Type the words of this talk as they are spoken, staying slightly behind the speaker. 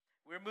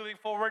We're moving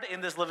forward in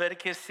this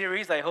Leviticus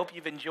series. I hope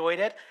you've enjoyed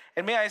it.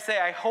 And may I say,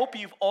 I hope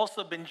you've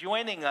also been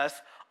joining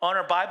us on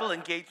our Bible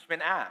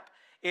Engagement app.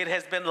 It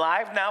has been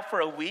live now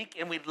for a week,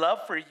 and we'd love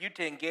for you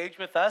to engage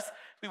with us.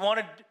 We want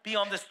to be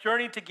on this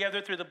journey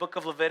together through the book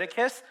of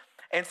Leviticus.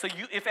 And so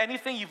if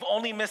anything, you've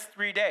only missed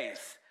 3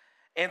 days.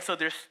 And so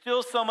there's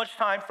still so much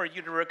time for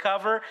you to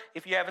recover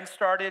if you haven't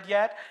started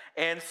yet.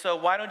 And so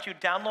why don't you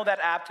download that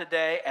app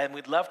today, and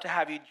we'd love to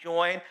have you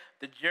join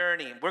the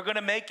journey. We're going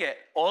to make it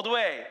all the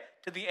way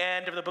to the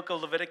end of the book of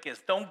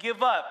Leviticus. Don't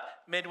give up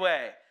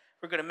midway.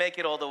 We're going to make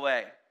it all the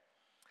way.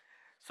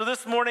 So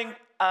this morning,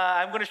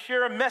 I'm going to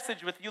share a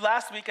message with you.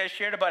 Last week, I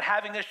shared about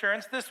having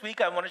assurance. This week,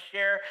 I want to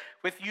share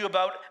with you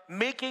about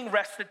making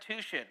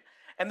restitution.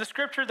 And the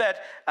scripture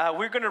that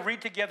we're going to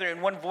read together in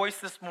one voice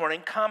this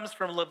morning comes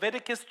from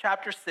Leviticus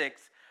chapter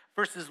 6,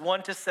 verses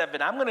 1 to 7.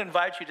 I'm going to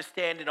invite you to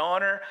stand in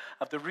honor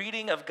of the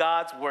reading of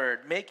God's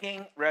word,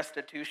 making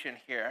restitution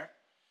here.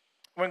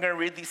 We're going to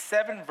read these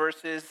 7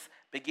 verses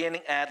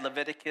beginning at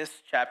Leviticus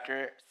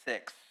chapter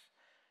 6.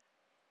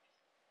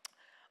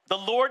 The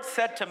Lord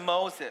said to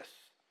Moses,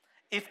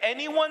 "If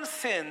anyone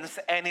sins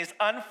and is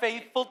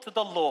unfaithful to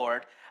the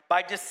Lord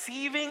by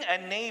deceiving a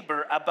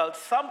neighbor about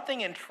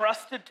something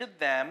entrusted to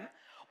them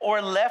or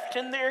left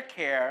in their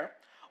care,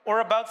 or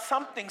about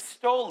something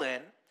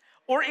stolen,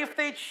 or if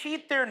they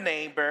cheat their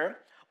neighbor,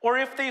 or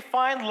if they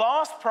find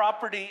lost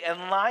property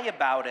and lie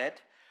about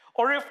it,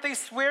 or if they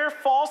swear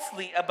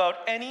falsely about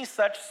any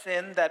such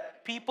sin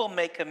that people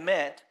may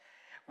commit,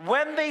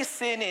 when they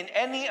sin in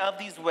any of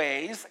these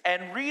ways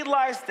and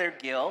realize their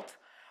guilt,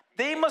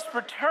 they must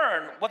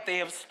return what they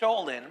have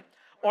stolen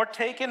or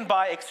taken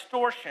by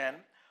extortion,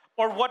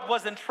 or what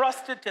was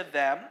entrusted to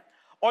them,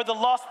 or the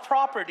lost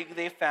property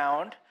they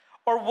found,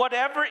 or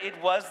whatever it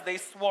was they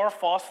swore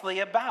falsely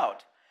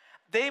about.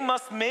 They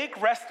must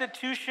make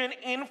restitution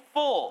in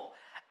full,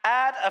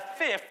 add a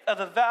fifth of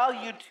the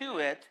value to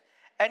it,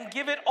 and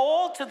give it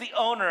all to the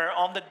owner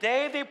on the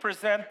day they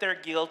present their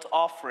guilt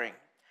offering.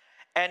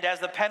 And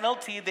as a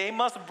penalty, they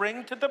must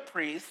bring to the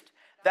priest,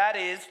 that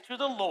is, to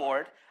the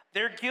Lord,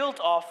 their guilt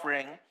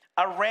offering,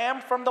 a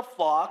ram from the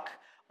flock,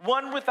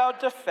 one without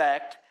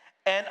defect,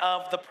 and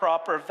of the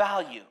proper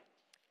value.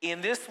 In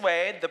this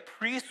way, the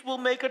priest will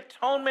make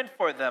atonement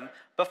for them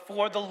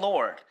before the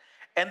Lord,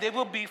 and they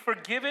will be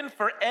forgiven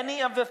for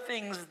any of the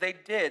things they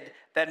did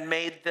that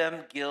made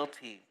them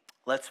guilty."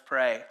 Let's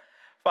pray.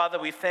 Father,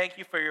 we thank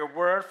you for your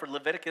word, for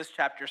Leviticus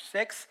chapter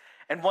 6.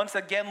 And once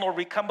again, Lord,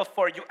 we come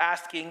before you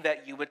asking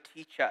that you would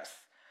teach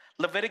us.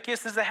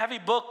 Leviticus is a heavy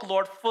book,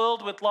 Lord,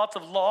 filled with lots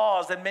of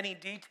laws and many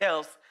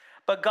details.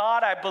 But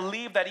God, I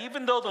believe that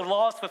even though the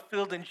law is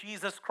fulfilled in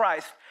Jesus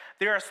Christ,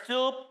 there are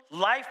still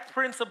life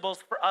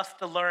principles for us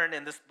to learn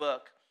in this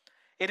book.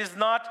 It is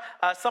not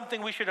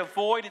something we should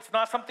avoid. It's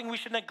not something we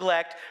should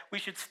neglect. We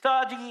should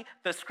study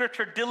the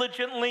scripture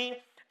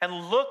diligently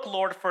and look,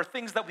 Lord, for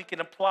things that we can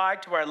apply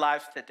to our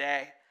lives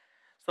today.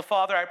 So,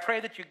 Father, I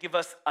pray that you give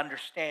us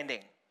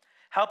understanding.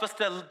 Help us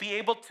to be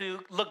able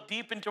to look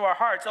deep into our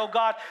hearts. Oh,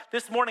 God,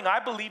 this morning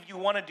I believe you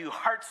want to do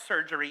heart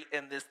surgery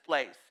in this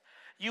place.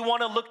 You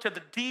want to look to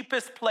the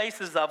deepest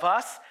places of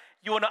us.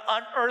 You want to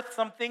unearth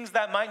some things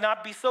that might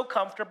not be so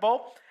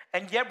comfortable.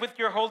 And yet with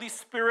your Holy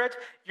Spirit,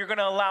 you're going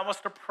to allow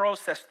us to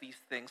process these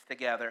things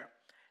together.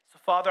 So,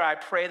 Father, I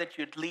pray that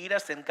you'd lead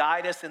us and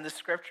guide us in the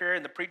scripture,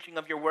 in the preaching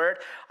of your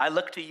word. I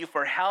look to you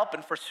for help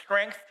and for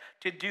strength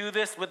to do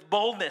this with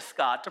boldness,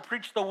 God, to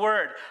preach the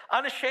word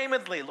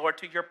unashamedly, Lord,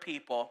 to your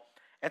people.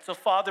 And so,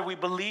 Father, we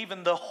believe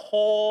in the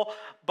whole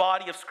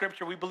body of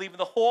scripture. We believe in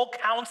the whole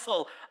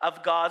counsel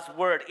of God's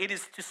word. It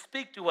is to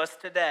speak to us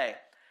today.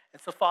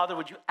 And so, Father,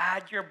 would you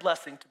add your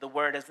blessing to the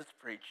word as it's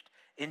preached?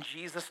 In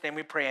Jesus' name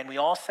we pray. And we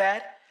all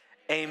said,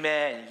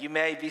 amen. You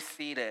may be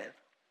seated.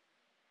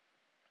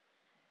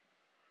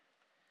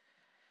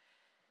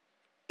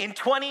 In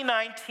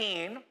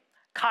 2019,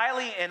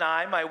 Kylie and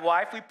I, my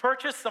wife, we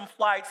purchased some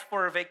flights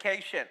for a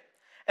vacation.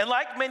 And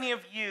like many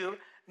of you,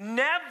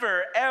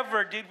 never,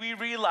 ever did we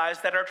realize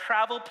that our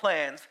travel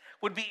plans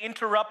would be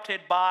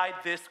interrupted by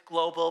this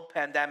global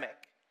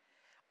pandemic.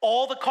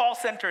 All the call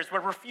centers were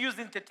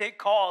refusing to take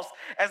calls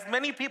as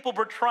many people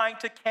were trying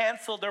to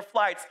cancel their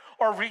flights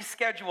or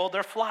reschedule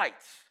their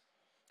flights.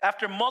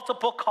 After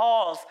multiple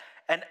calls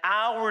and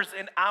hours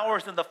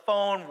on the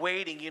phone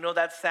waiting, you know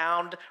that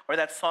sound or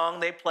that song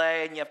they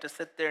play and you have to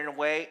sit there and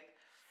wait?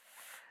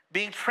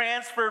 Being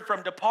transferred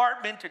from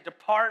department to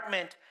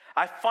department,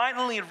 I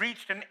finally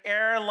reached an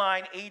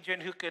airline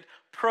agent who could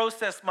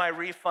process my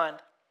refund.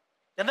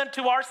 And then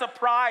to our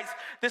surprise,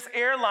 this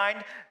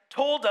airline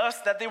told us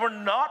that they were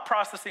not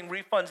processing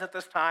refunds at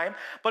this time,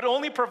 but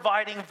only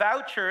providing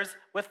vouchers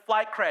with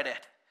flight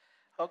credit.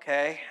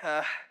 Okay,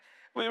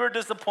 we were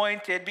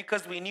disappointed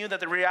because we knew that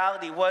the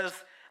reality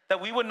was that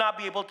we would not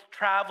be able to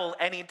travel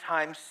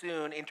anytime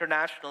soon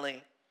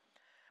internationally.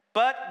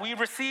 But we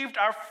received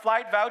our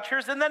flight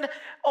vouchers, and then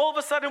all of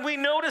a sudden we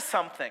noticed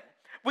something.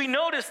 We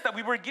noticed that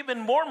we were given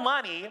more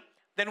money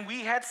than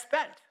we had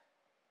spent.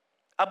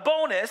 A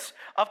bonus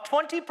of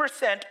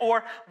 20%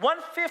 or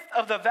 1/5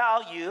 of the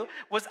value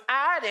was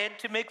added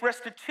to make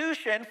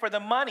restitution for the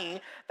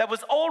money that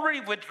was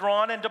already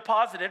withdrawn and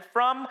deposited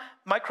from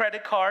my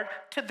credit card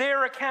to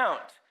their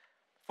account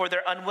for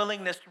their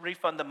unwillingness to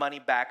refund the money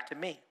back to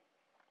me.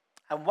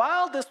 And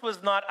while this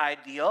was not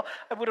ideal,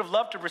 I would have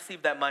loved to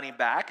receive that money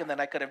back, and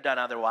then I could have done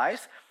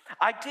otherwise.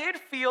 I did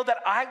feel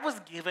that I was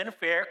given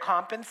fair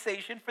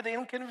compensation for the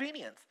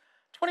inconvenience.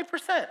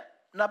 20%,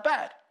 not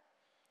bad.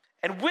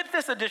 And with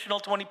this additional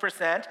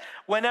 20%,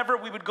 whenever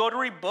we would go to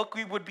rebook,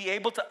 we would be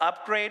able to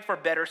upgrade for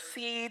better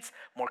seats,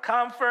 more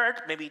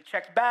comfort, maybe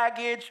checked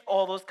baggage,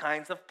 all those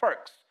kinds of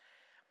perks.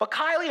 But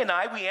Kylie and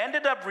I, we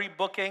ended up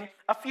rebooking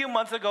a few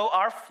months ago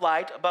our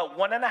flight about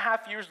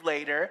 1.5 years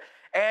later.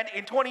 And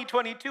in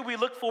 2022, we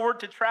look forward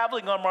to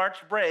traveling on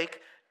March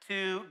break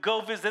to go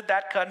visit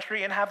that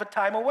country and have a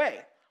time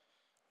away.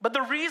 But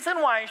the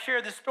reason why I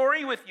share this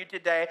story with you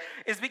today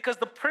is because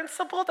the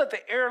principle that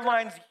the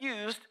airlines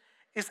used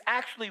is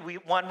actually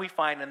one we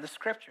find in the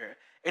scripture.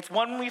 It's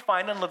one we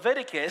find in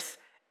Leviticus.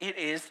 It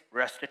is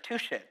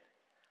restitution.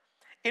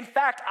 In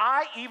fact,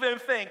 I even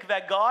think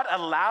that God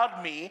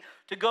allowed me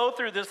to go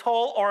through this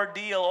whole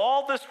ordeal,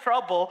 all this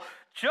trouble,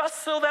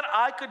 just so that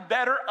I could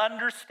better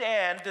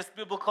understand this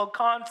biblical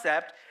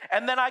concept,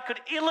 and then I could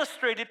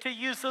illustrate it to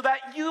you so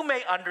that you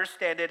may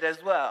understand it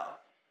as well.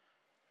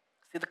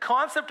 See, the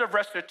concept of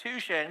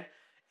restitution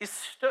is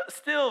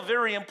still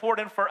very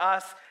important for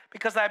us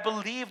because I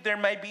believe there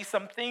may be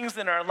some things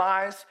in our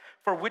lives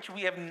for which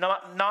we have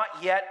not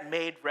yet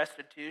made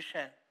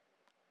restitution.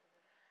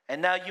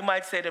 And now you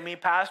might say to me,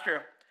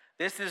 Pastor,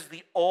 this is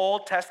the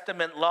Old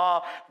Testament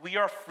law. We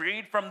are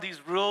freed from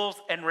these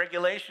rules and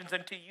regulations.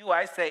 And to you,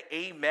 I say,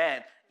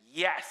 amen.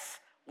 Yes,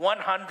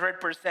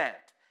 100%.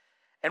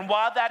 And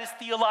while that is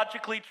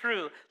theologically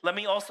true, let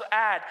me also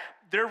add,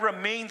 there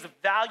remains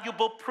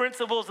valuable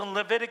principles in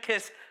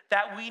Leviticus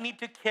that we need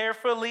to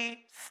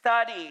carefully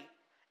study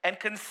and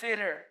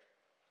consider.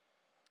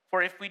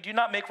 For if we do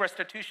not make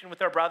restitution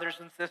with our brothers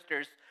and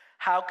sisters,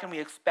 how can we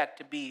expect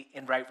to be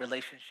in right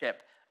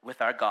relationship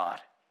with our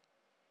God?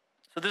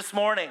 So this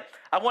morning,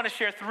 I want to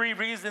share 3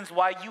 reasons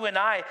why you and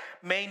I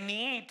may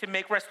need to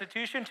make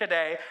restitution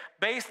today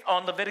based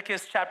on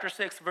Leviticus chapter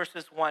 6,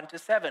 verses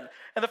 1-7.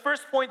 And the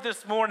first point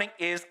this morning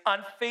is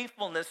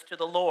unfaithfulness to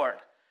the Lord.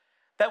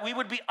 That we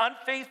would be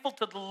unfaithful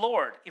to the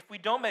Lord if we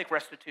don't make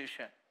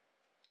restitution.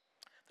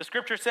 The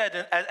scripture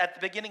said at the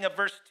beginning of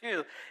verse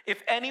 2,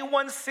 if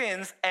anyone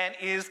sins and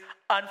is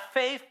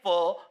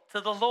unfaithful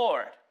to the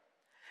Lord.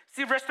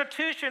 See,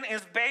 restitution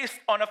is based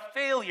on a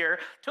failure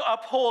to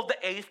uphold the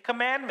 8th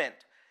commandment.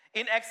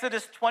 In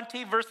Exodus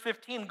 20, verse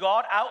 15,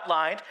 God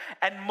outlined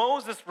and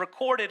Moses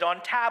recorded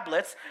on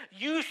tablets,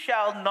 you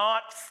shall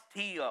not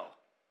steal.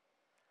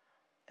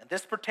 And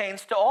this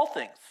pertains to all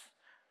things,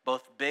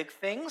 both big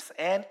things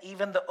and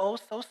even the oh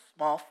so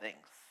small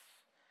things.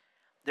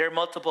 There are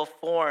multiple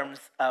forms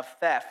of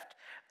theft.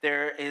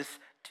 There is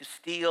to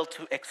steal,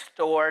 to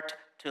extort,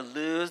 to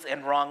lose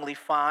and wrongly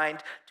find,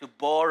 to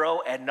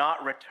borrow and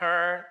not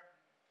return.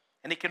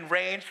 And it can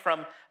range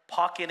from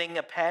pocketing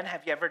a pen.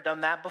 Have you ever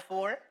done that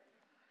before?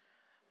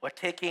 Or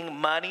taking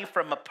money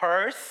from a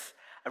purse.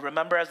 I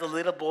remember as a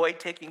little boy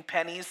taking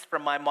pennies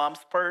from my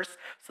mom's purse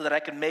so that I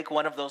could make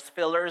one of those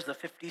fillers of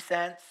 50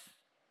 cents.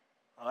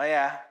 Oh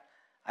yeah,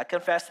 I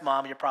confess,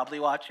 Mom, you're probably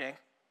watching.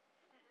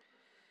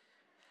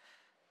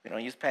 We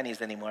don't use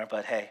pennies anymore,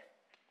 but hey.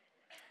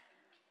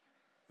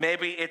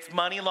 Maybe it's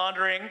money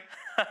laundering.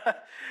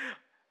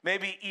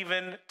 Maybe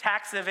even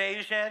tax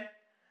evasion.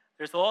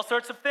 There's all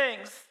sorts of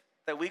things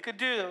that we could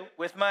do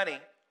with money.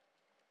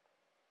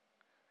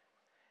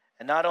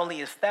 And not only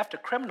is theft a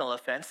criminal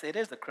offense, it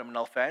is a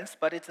criminal offense,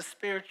 but it's a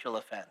spiritual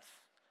offense.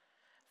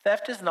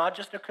 Theft is not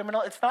just a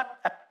criminal, it's not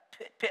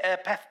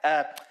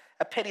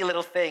a petty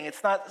little thing.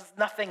 It's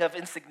nothing of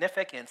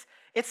insignificance.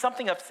 It's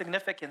something of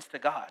significance to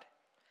God.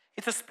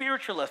 It's a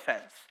spiritual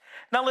offense.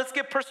 Now let's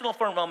get personal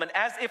for a moment.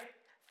 As if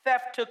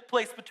theft took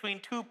place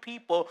between 2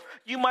 people,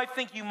 you might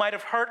think you might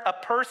have hurt a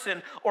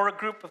person or a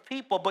group of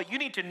people, but you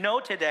need to know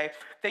today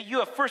that you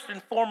have first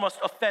and foremost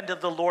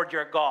offended the Lord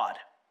your God.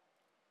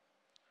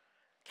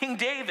 King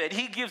David,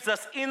 he gives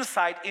us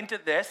insight into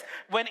this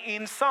when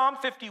in Psalm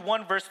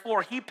 51 verse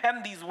 4, he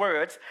penned these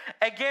words,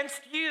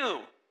 against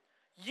you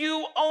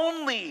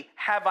only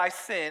have I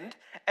sinned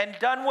and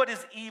done what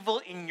is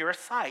evil in your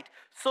sight.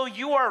 So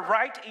you are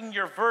right in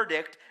your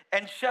verdict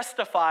and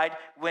justified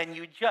when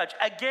you judge.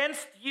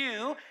 Against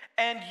you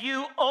and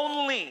you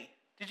only.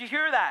 Did you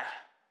hear that?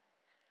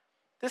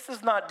 This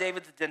is not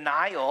David's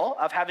denial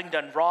of having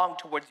done wrong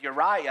towards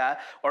Uriah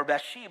or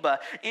Bathsheba.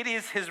 It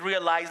is his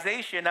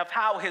realization of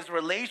how his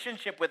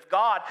relationship with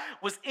God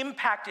was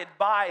impacted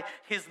by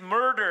his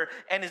murder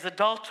and his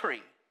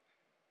adultery.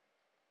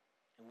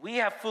 We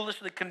have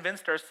foolishly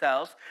convinced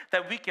ourselves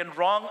that we can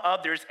wrong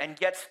others and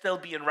yet still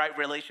be in right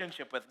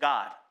relationship with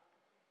God.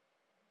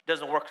 It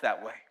doesn't work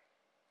that way.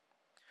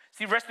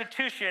 See,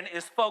 restitution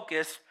is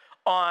focused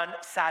on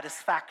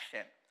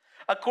satisfaction.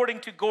 According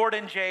to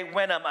Gordon J.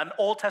 Wenham, an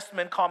Old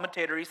Testament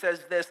commentator, he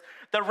says this,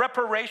 the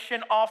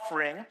reparation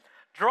offering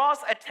draws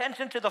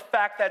attention to the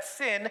fact that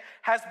sin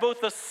has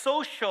both a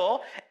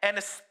social and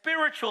a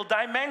spiritual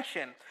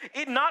dimension.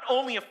 It not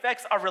only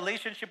affects our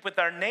relationship with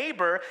our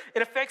neighbor,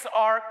 it affects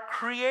our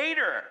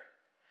Creator.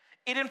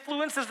 It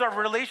influences our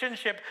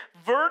relationship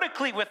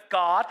vertically with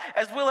God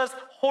as well as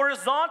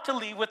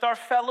horizontally with our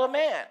fellow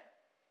man.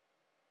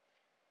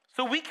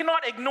 So we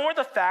cannot ignore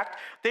the fact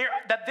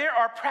that there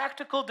are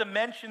practical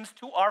dimensions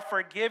to our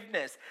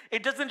forgiveness.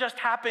 It doesn't just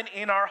happen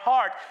in our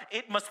heart.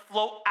 It must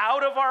flow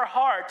out of our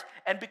heart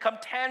and become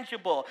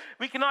tangible.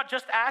 We cannot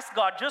just ask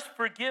God, just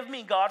forgive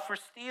me, God, for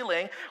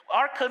stealing.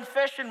 Our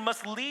confession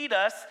must lead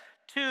us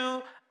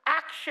to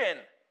action.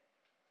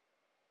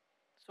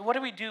 So what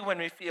do we do when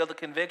we feel the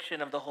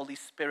conviction of the Holy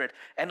Spirit?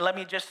 And let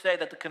me just say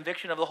that the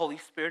conviction of the Holy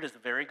Spirit is a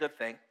very good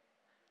thing.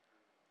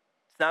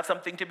 It's not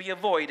something to be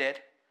avoided.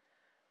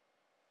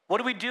 What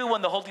do we do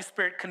when the Holy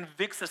Spirit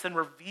convicts us and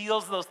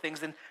reveals those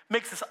things and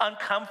makes us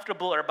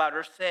uncomfortable about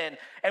our sin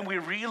and we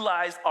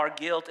realize our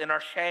guilt and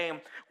our shame?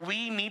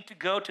 We need to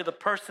go to the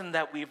person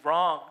that we've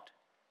wronged.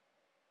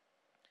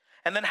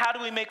 And then how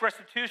do we make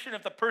restitution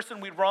if the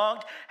person we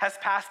wronged has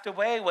passed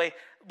away?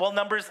 Well,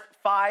 Numbers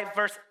 5,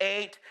 verse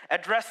 8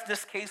 addressed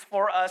this case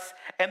for us,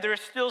 and there is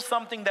still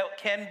something that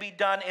can be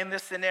done in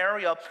this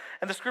scenario.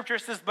 And the scripture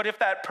says, but if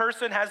that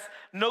person has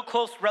no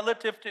close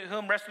relative to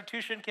whom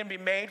restitution can be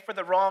made for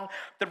the wrong,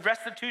 the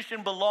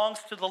restitution belongs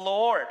to the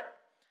Lord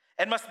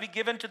and must be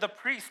given to the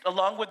priest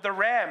along with the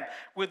ram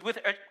with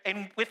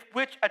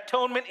which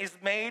atonement is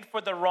made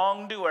for the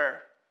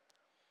wrongdoer.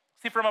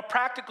 See, from a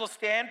practical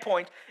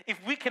standpoint, if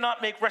we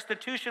cannot make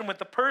restitution with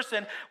the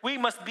person, we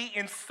must be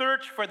in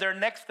search for their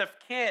next of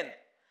kin.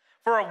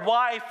 For a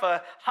wife,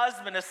 a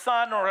husband, a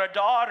son, or a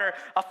daughter,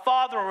 a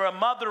father or a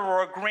mother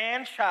or a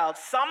grandchild,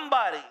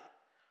 somebody.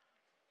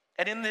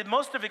 And in the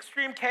most of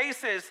extreme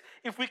cases,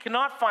 if we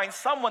cannot find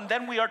someone,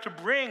 then we are to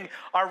bring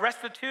our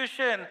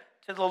restitution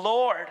to the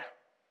Lord.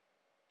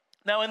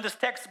 Now, in this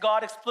text,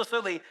 God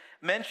explicitly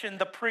mentioned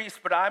the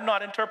priest, but I'm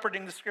not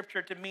interpreting the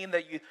scripture to mean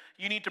that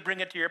you need to bring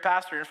it to your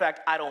pastor. In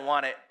fact, I don't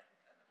want it.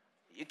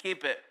 You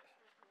keep it.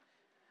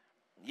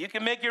 You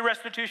can make your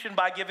restitution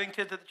by giving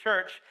to the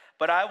church,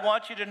 but I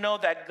want you to know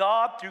that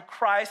God, through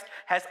Christ,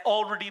 has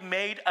already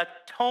made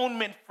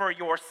atonement for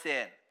your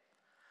sin.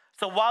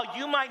 So while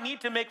you might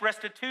need to make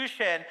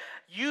restitution,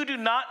 you do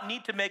not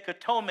need to make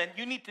atonement.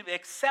 You need to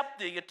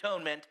accept the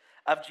atonement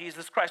of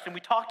Jesus Christ. And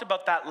we talked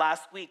about that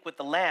last week with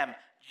the lamb,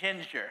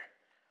 Ginger.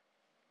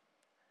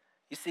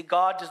 You see,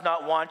 God does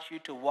not want you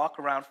to walk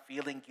around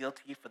feeling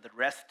guilty for the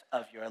rest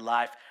of your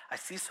life. I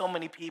see so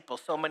many people,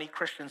 so many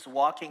Christians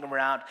walking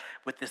around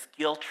with this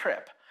guilt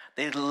trip.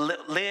 They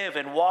live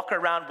and walk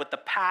around with the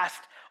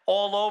past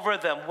all over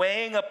them,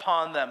 weighing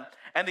upon them,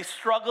 and they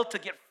struggle to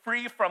get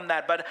free from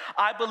that. But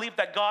I believe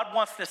that God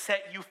wants to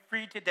set you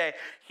free today.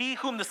 He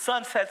whom the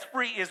Son sets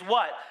free is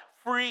what?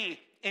 Free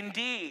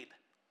indeed.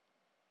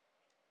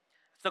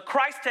 So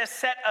Christ has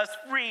set us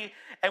free,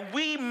 and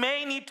we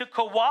may need to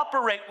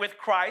cooperate with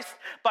Christ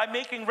by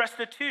making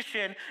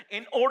restitution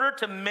in order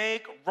to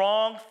make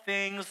wrong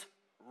things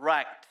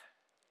right.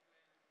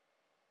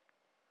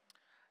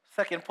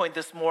 Second point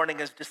this morning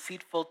is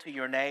deceitful to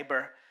your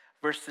neighbor,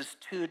 verses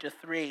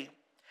 2-3.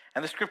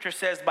 And the scripture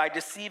says, by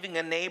deceiving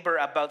a neighbor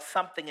about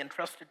something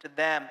entrusted to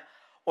them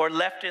or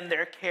left in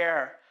their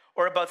care,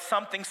 or about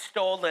something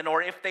stolen,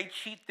 or if they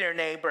cheat their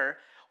neighbor,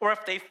 or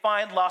if they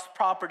find lost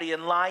property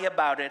and lie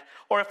about it,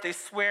 or if they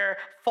swear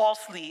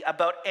falsely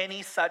about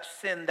any such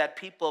sin that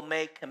people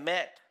may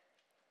commit.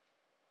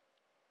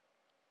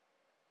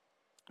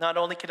 Not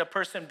only can a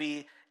person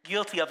be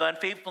guilty of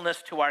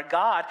unfaithfulness to our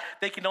God,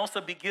 they can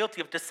also be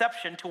guilty of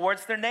deception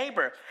towards their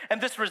neighbor.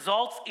 And this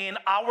results in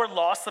our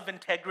loss of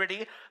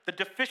integrity, the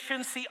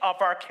deficiency of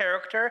our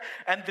character,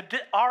 and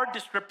our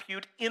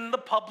disrepute in the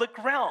public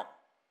realm.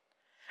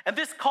 And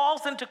this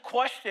calls into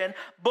question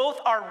both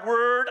our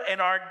word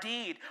and our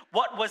deed,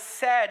 what was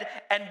said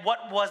and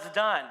what was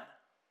done.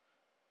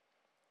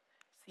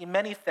 See,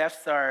 many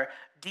thefts are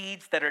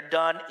deeds that are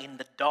done in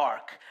the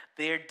dark.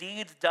 They are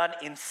deeds done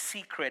in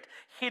secret,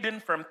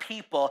 hidden from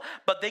people,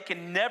 but they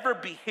can never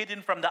be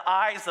hidden from the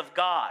eyes of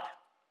God.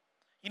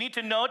 You need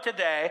to know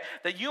today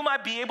that you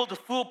might be able to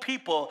fool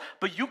people,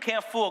 but you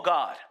can't fool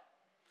God.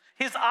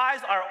 His eyes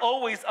are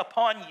always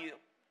upon you.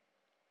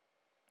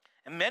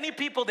 And many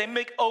people, they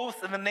make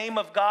oaths in the name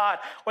of God,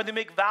 or they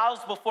make vows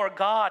before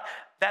God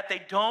that they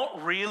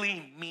don't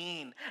really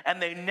mean, and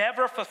they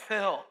never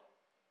fulfill.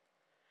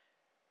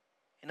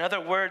 In other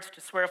words,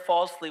 to swear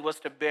falsely was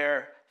to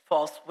bear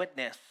false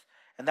witness.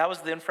 And that was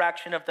the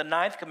infraction of the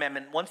 9th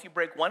commandment. Once you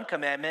break one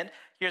commandment,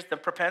 here's the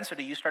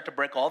propensity, you start to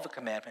break all the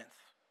commandments.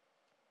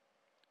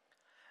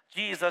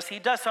 Jesus, he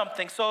does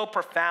something so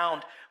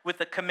profound with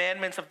the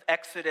commandments of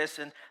Exodus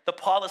and the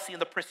policy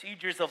and the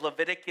procedures of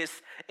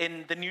Leviticus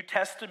in the New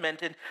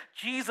Testament. And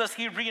Jesus,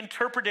 he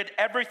reinterpreted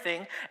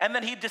everything, and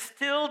then he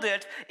distilled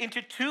it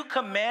into 2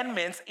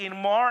 commandments in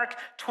Mark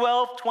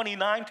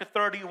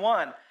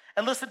 12:29-31.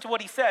 And listen to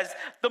what he says,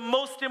 the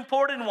most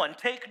important one.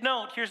 Take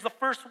note. Here's the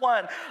first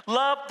one.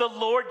 Love the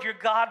Lord your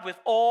God with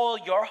all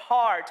your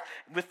heart,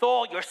 with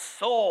all your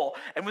soul,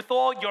 and with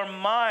all your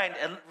mind.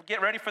 And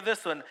get ready for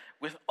this one,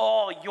 with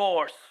all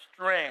your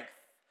strength.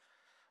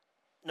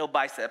 No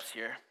biceps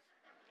here.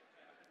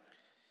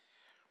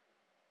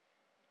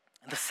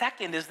 And the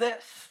second is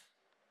this.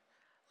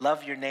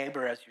 Love your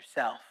neighbor as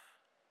yourself.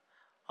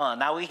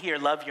 Now we hear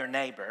love your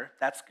neighbor.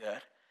 That's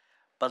good.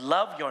 But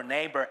love your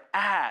neighbor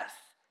as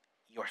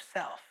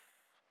yourself.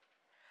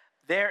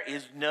 There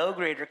is no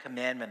greater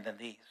commandment than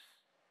these.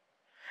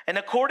 And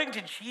according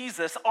to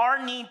Jesus,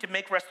 our need to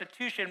make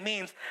restitution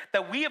means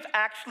that we have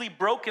actually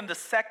broken the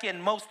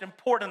second most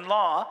important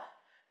law,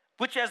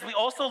 which, as we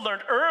also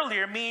learned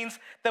earlier, means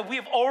that we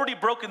have already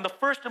broken the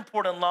first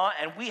important law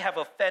and we have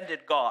offended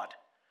God.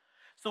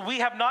 So we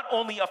have not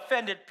only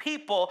offended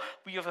people,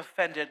 we have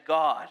offended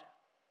God.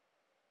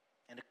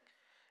 And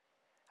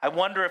I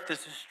wonder if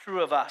this is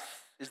true of us.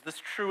 Is this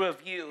true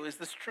of you? Is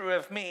this true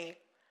of me?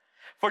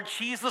 For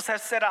Jesus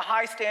has set a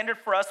high standard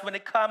for us when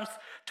it comes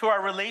to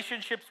our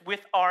relationships with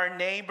our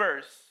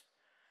neighbors.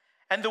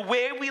 And the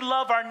way we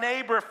love our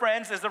neighbor,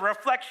 friends, is a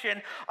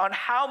reflection on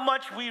how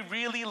much we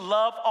really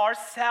love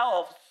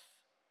ourselves.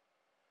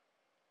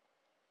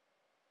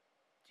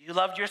 Do you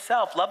love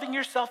yourself? Loving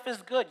yourself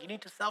is good. You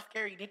need to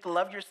self-care. You need to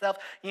love yourself.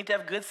 You need to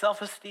have good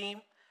self-esteem.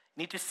 You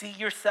need to see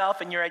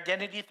yourself and your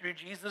identity through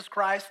Jesus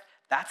Christ.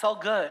 That's all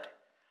good.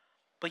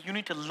 But you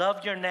need to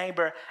love your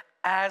neighbor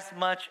as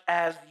much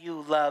as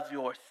you love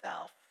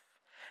yourself.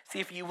 See,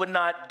 if you would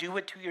not do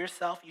it to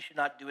yourself, you should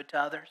not do it to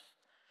others.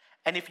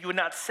 And if you would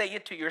not say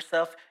it to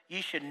yourself,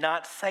 you should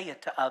not say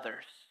it to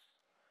others.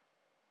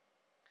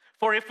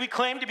 For if we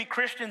claim to be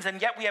Christians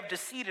and yet we have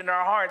deceit in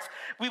our hearts,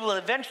 we will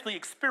eventually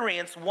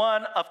experience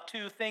one of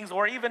two things,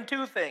 or even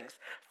two things.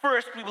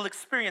 First, we will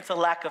experience a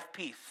lack of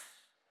peace.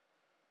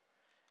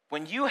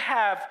 When you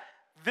have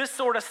this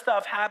sort of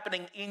stuff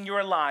happening in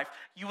your life,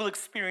 you will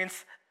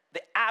experience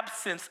the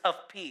absence of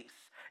peace.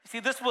 You see,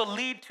 this will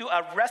lead to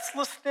a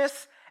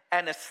restlessness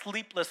and a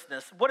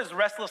sleeplessness. What is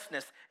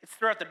restlessness? It's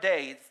throughout the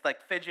day. It's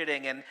like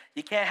fidgeting and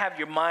you can't have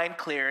your mind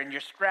clear and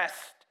you're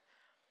stressed.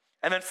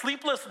 And then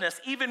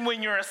sleeplessness, even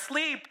when you're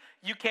asleep,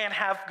 you can't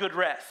have good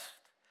rest.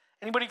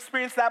 Anybody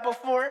experienced that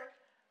before?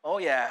 Oh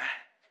yeah.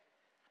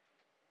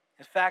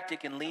 In fact,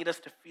 it can lead us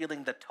to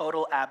feeling the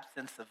total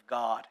absence of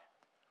God.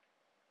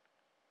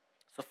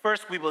 So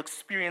first, we will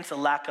experience a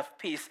lack of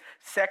peace.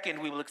 Second,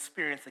 we will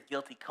experience a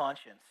guilty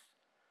conscience.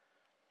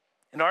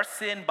 And our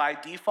sin, by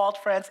default,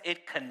 friends,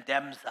 it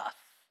condemns us.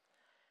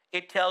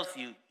 It tells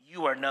you,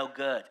 you are no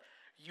good.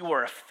 You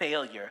are a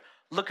failure.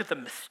 Look at the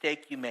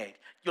mistake you made.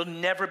 You'll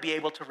never be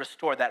able to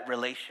restore that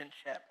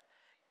relationship.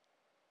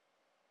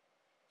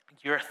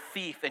 You're a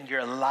thief and you're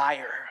a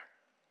liar.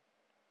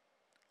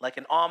 Like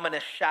an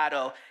ominous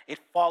shadow, it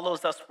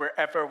follows us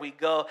wherever we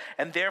go.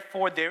 And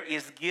therefore, there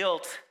is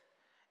guilt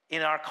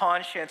in our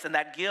conscience, and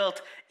that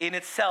guilt in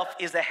itself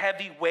is a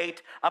heavy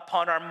weight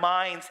upon our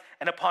minds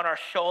and upon our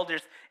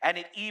shoulders, and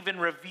it even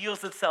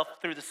reveals itself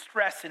through the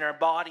stress in our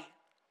body.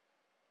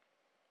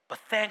 But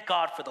thank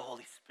God for the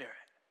Holy Spirit.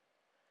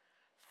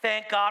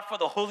 Thank God for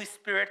the Holy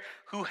Spirit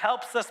who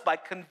helps us by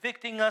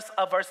convicting us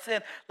of our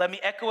sin. Let me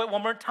echo it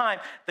one more time.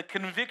 The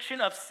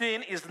conviction of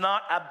sin is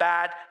not a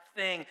bad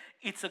thing.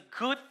 It's a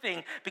good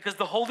thing because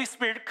the Holy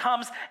Spirit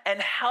comes and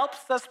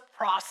helps us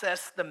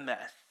process the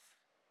mess.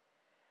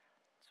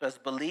 So as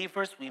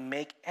believers, we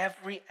make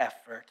every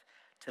effort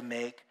to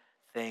make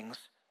things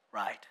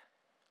right.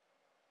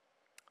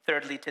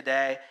 Thirdly,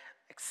 today,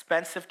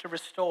 expensive to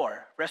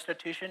restore.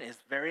 Restitution is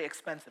very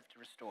expensive to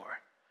restore.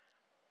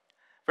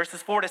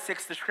 Verses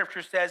 4-6, the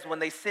scripture says, when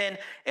they sin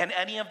in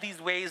any of these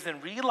ways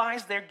and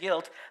realize their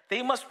guilt,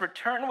 they must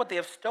return what they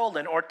have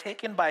stolen or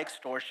taken by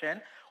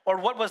extortion, or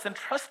what was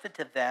entrusted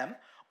to them,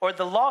 or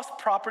the lost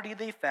property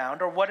they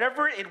found, or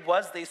whatever it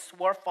was they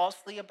swore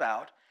falsely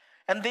about,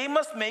 and they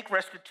must make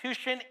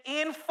restitution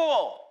in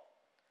full,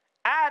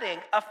 adding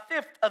a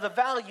fifth of the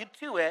value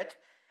to it,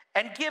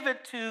 and give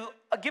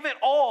it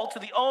all to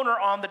the owner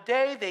on the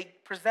day they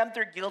present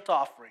their guilt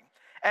offering.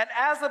 And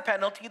as a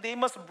penalty, they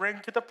must bring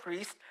to the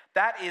priest,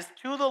 that is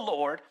to the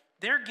Lord,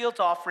 their guilt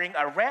offering,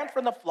 a ram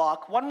from the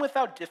flock, one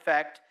without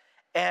defect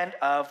and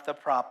of the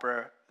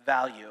proper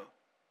value.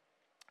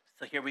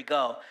 So here we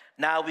go.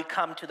 Now we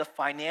come to the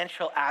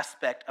financial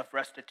aspect of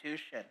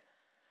restitution.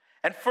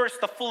 And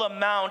first, the full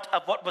amount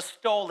of what was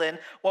stolen,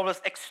 what was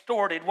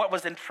extorted, what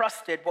was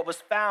entrusted, what was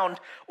found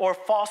or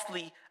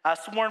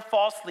sworn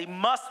falsely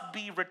must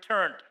be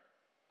returned.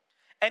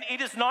 And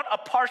it is not a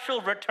partial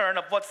return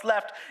of what's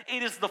left.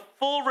 It is the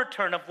full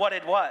return of what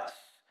it was.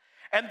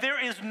 And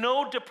there is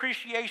no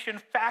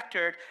depreciation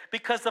factored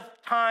because of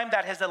time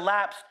that has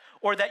elapsed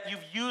or that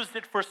you've used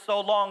it for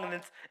so long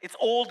and it's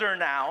older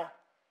now.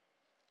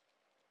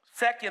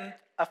 Second,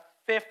 a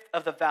fifth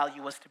of the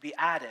value was to be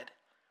added.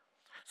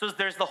 So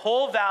there's the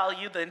whole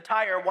value, the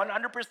entire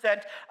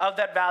 100% of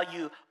that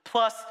value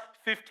plus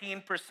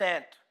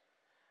 15%.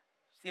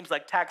 Seems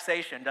like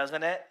taxation,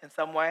 doesn't it, in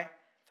some way?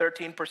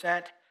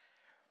 13%.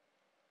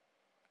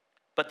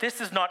 But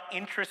this is not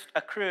interest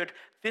accrued.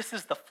 This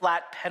is the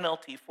flat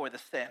penalty for the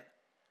sin.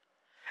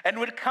 And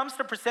when it comes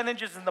to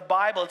percentages in the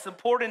Bible, it's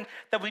important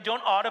that we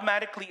don't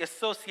automatically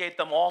associate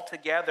them all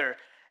together.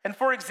 And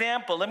for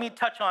example, let me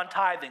touch on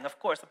tithing. Of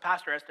course, a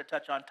pastor has to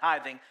touch on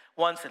tithing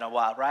once in a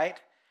while, right?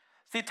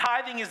 See,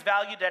 tithing is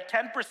valued at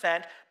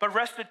 10%, but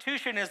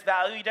restitution is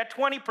valued at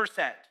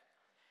 20%.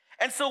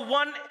 And so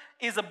one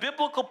is a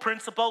biblical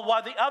principle,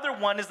 while the other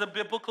one is a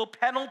biblical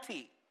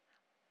penalty.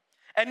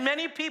 And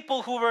many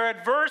people who are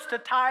adverse to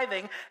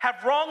tithing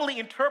have wrongly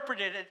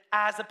interpreted it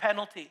as a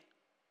penalty.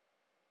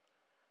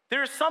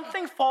 There is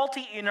something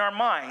faulty in our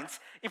minds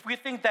if we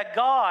think that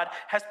God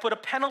has put a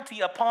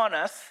penalty upon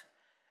us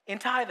in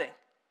tithing.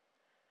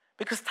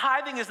 Because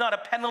tithing is not a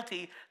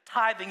penalty,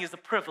 tithing is a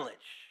privilege.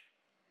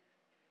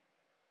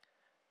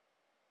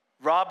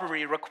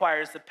 Robbery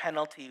requires a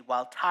penalty,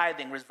 while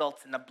tithing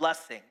results in a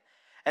blessing.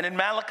 And in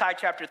Malachi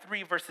chapter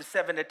 3, verses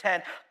 7 to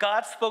 10,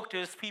 God spoke to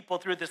his people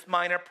through this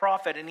minor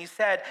prophet, and he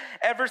said,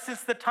 "Ever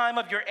since the time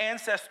of your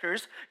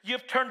ancestors, you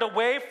have turned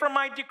away from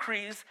my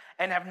decrees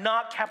and have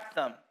not kept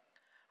them.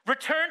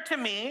 Return to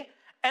me,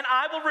 and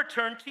I will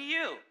return to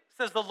you,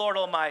 says the Lord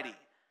Almighty.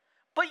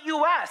 But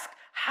you ask,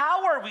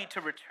 how are we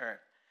to return?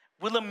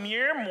 Will a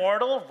mere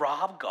mortal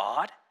rob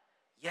God?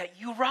 Yet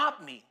you rob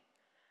me.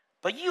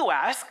 But you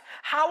ask,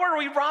 how are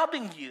we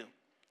robbing you?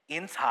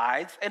 In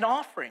tithes and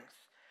offerings.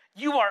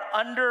 You are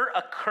under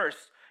a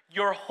curse,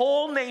 your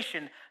whole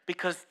nation,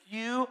 because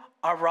you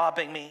are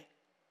robbing me.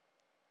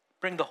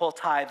 Bring the whole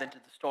tithe into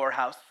the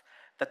storehouse,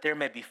 that there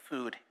may be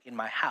food in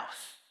my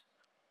house."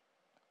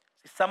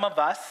 See, some of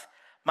us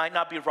might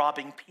not be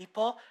robbing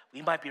people,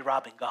 we might be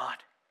robbing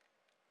God.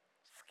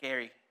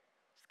 Scary,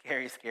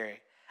 scary,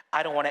 scary.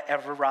 I don't want to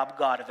ever rob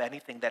God of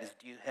anything that is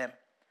due him.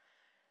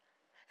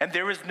 And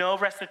there is no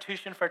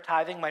restitution for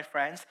tithing, my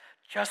friends.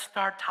 Just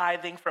start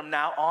tithing from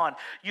now on.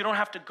 You don't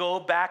have to go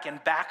back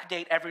and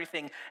backdate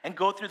everything and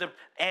go through the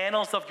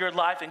annals of your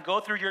life and go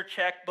through your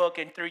checkbook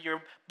and through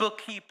your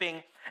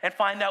bookkeeping and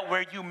find out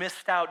where you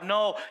missed out.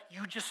 No,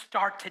 you just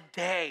start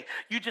today.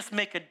 You just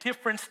make a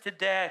difference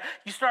today.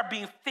 You start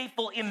being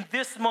faithful in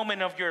this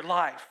moment of your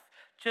life.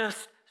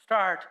 Just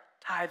start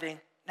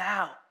tithing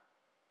now.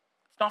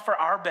 It's not for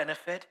our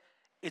benefit.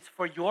 It's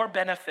for your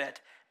benefit,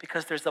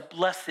 because there's a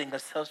blessing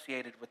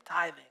associated with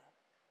tithing.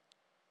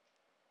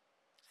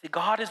 See,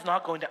 God is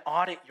not going to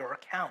audit your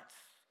accounts.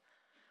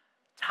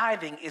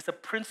 Tithing is a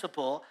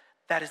principle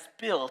that is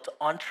built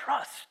on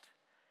trust.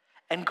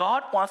 And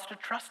God wants to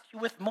trust you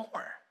with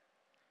more.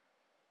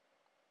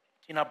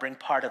 Do not bring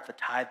part of the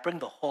tithe, bring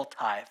the whole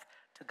tithe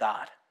to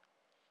God.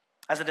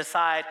 As an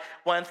aside,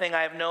 one thing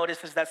I have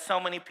noticed is that so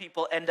many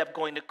people end up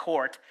going to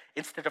court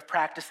instead of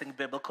practicing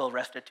biblical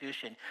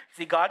restitution. You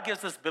see, God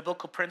gives us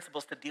biblical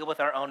principles to deal with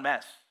our own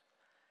mess.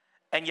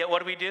 And yet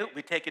what do?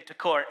 We take it to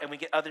court and we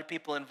get other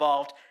people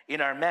involved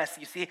in our mess.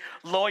 You see,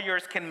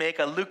 lawyers can make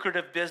a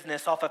lucrative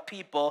business off of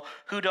people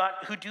who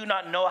do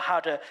not know how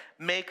to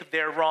make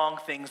their wrong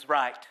things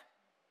right.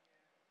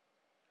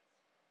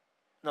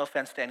 No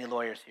offense to any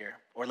lawyers here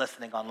or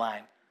listening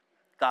online.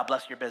 God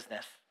bless your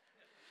business.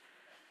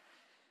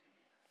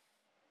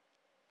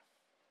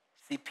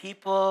 See,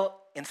 people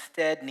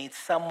instead need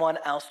someone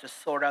else to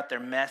sort out their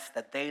mess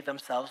that they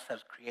themselves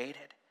have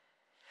created.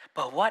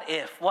 But what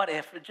if,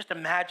 just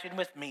imagine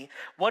with me,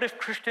 what if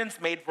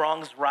Christians made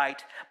wrongs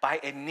right by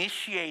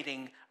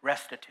initiating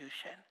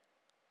restitution?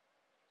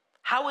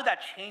 How would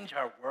that change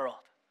our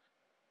world?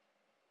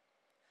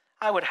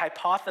 I would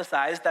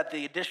hypothesize that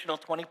the additional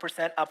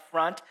 20% up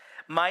front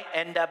might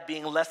end up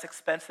being less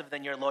expensive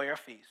than your lawyer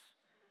fees.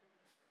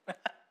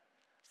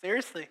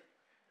 Seriously.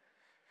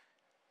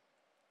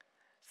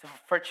 So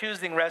for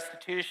choosing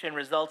restitution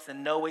results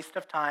in no waste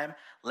of time,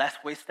 less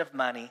waste of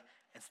money,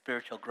 and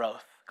spiritual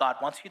growth. God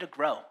wants you to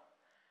grow.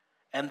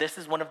 And this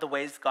is one of the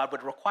ways God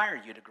would require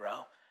you to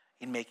grow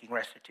in making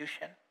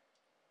restitution.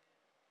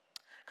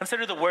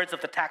 Consider the words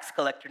of the tax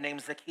collector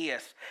named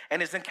Zacchaeus and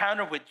his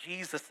encounter with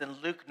Jesus in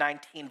Luke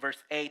 19,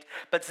 verse 8.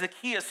 But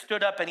Zacchaeus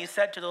stood up and he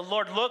said to the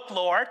Lord, "Look,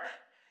 Lord,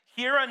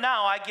 here and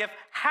now I give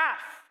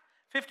half,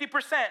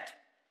 50%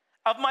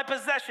 of my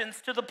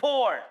possessions to the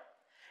poor.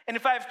 And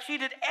if I've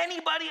cheated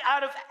anybody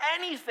out of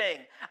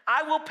anything,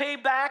 I will pay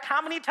back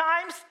how many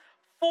times?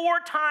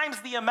 4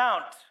 times the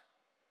amount."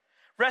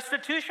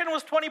 Restitution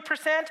was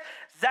 20%.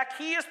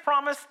 Zacchaeus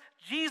promised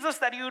Jesus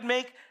that he would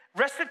make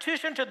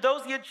restitution to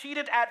those he had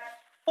cheated at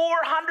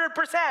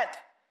 400%.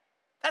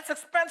 That's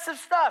expensive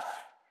stuff.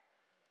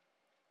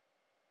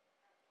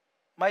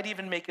 Might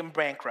even make him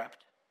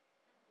bankrupt.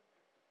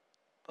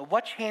 But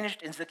what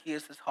changed in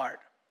Zacchaeus'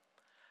 heart?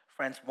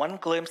 Friends, one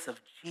glimpse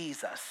of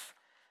Jesus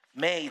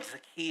made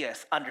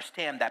Zacchaeus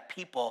understand that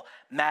people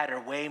matter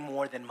way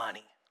more than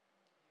money.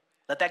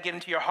 Let that get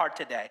into your heart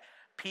today.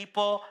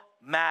 People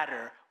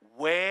matter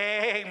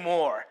way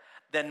more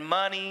than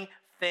money,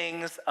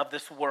 things of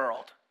this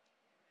world.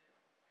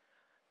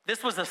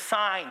 This was a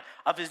sign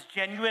of his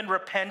genuine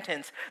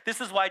repentance.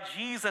 This is why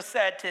Jesus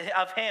said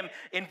of him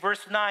in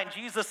verse 9,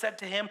 Jesus said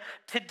to him,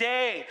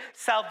 "Today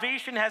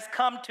salvation has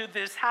come to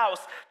this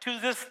house, to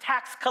this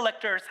tax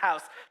collector's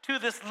house, to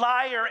this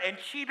liar and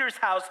cheater's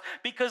house,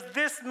 because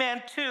this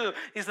man too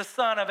is a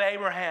son of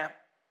Abraham."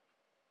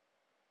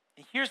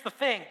 And here's the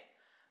thing,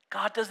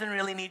 God doesn't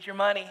really need your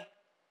money.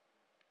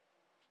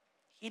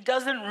 He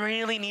doesn't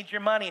really need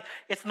your money.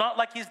 It's not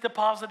like he's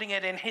depositing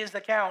it in his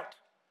account.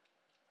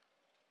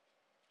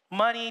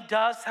 Money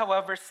does,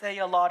 however, say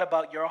a lot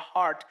about your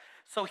heart.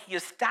 So he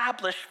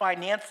established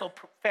financial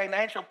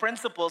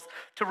principles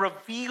to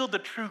reveal the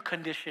true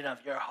condition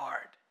of your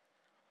heart.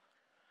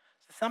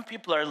 So some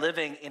people are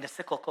living in a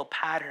cyclical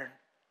pattern.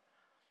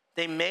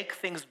 They make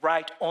things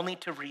right only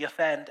to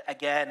reoffend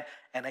again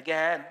and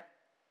again.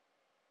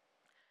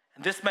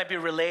 And this might be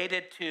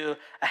related to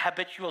a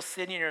habitual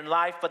sin in your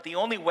life, but the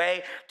only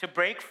way to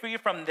break free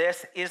from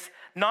this is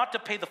not to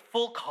pay the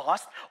full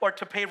cost or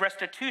to pay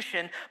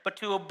restitution, but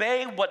to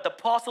obey what the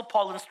Apostle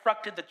Paul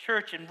instructed the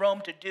church in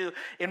Rome to do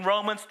in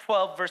Romans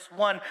 12, verse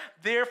 1.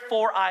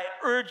 "Therefore, I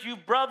urge you,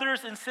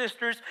 brothers and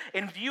sisters,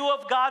 in view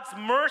of God's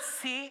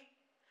mercy,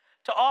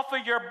 to offer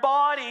your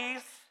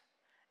bodies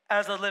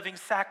as a living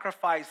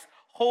sacrifice,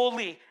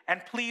 holy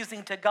and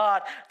pleasing to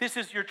God. This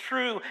is your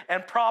true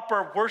and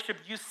proper worship."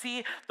 You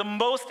see, the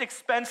most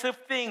expensive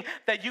thing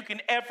that you can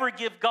ever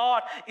give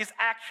God is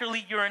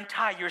actually your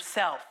entire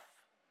self.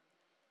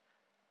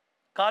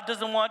 God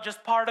doesn't want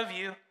just part of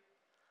you.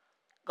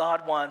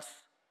 God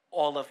wants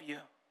all of you.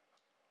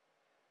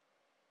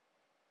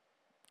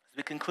 As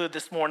we conclude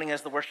this morning,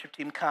 as the worship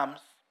team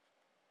comes,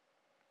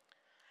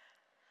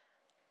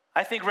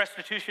 I think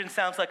restitution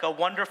sounds like a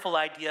wonderful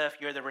idea if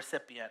you're the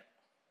recipient,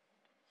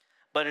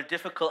 but a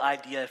difficult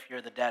idea if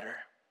you're the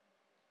debtor.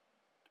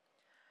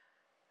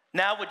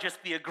 Now would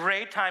just be a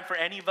great time for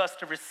any of us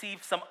to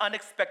receive some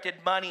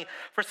unexpected money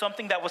for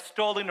something that was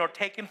stolen or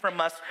taken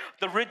from us,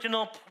 the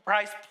original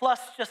price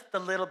plus just a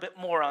little bit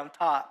more on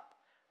top.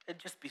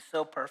 It'd just be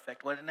so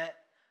perfect, wouldn't it?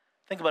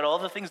 Think about all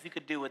the things you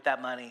could do with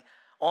that money.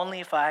 Only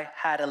if I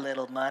had a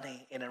little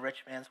money in a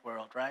rich man's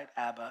world, right?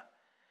 ABBA.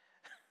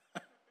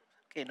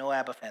 Okay, no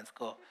ABBA fans,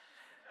 cool.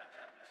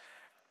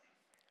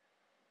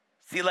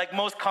 See, like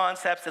most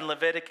concepts in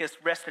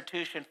Leviticus,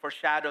 restitution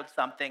foreshadowed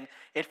something.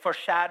 It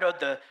foreshadowed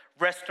the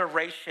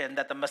restoration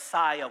that the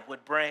Messiah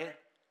would bring.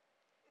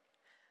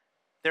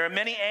 There are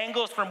many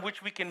angles from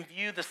which we can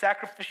view the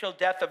sacrificial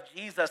death of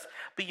Jesus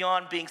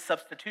beyond being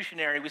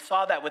substitutionary. We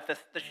saw that with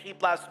the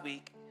sheep last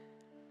week,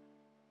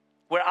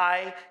 where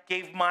I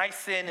gave my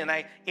sin and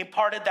I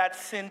imparted that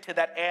sin to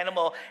that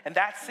animal, and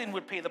that sin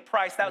would pay the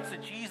price. That's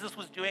what Jesus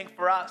was doing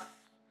for us.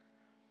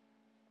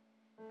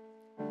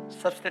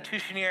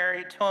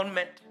 Substitutionary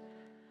atonement.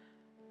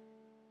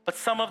 But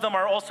some of them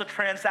are also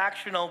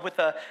transactional with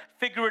a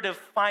figurative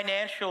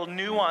financial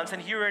nuance.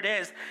 And here it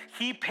is.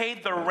 He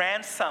paid the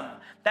ransom.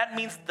 That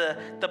means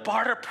the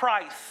barter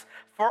price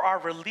for our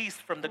release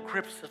from the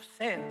grips of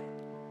sin.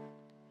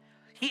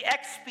 He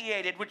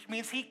expiated, which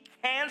means he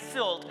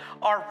canceled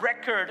our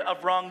record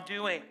of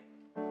wrongdoing.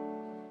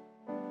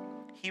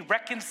 He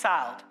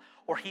reconciled,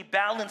 or he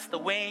balanced the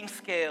weighing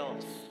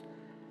scales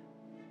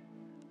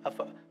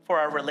for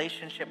our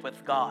relationship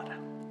with God.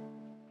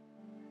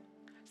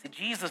 See,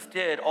 Jesus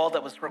did all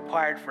that was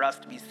required for us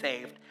to be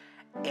saved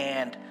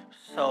and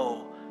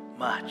so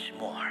much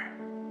more.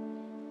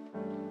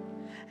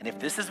 And if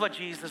this is what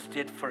Jesus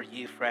did for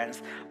you,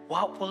 friends,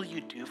 what will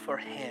you do for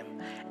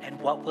him and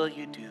what will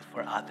you do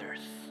for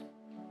others?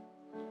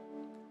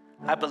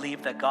 I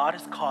believe that God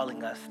is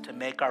calling us to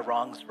make our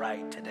wrongs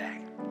right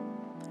today.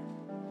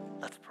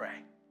 Let's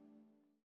pray.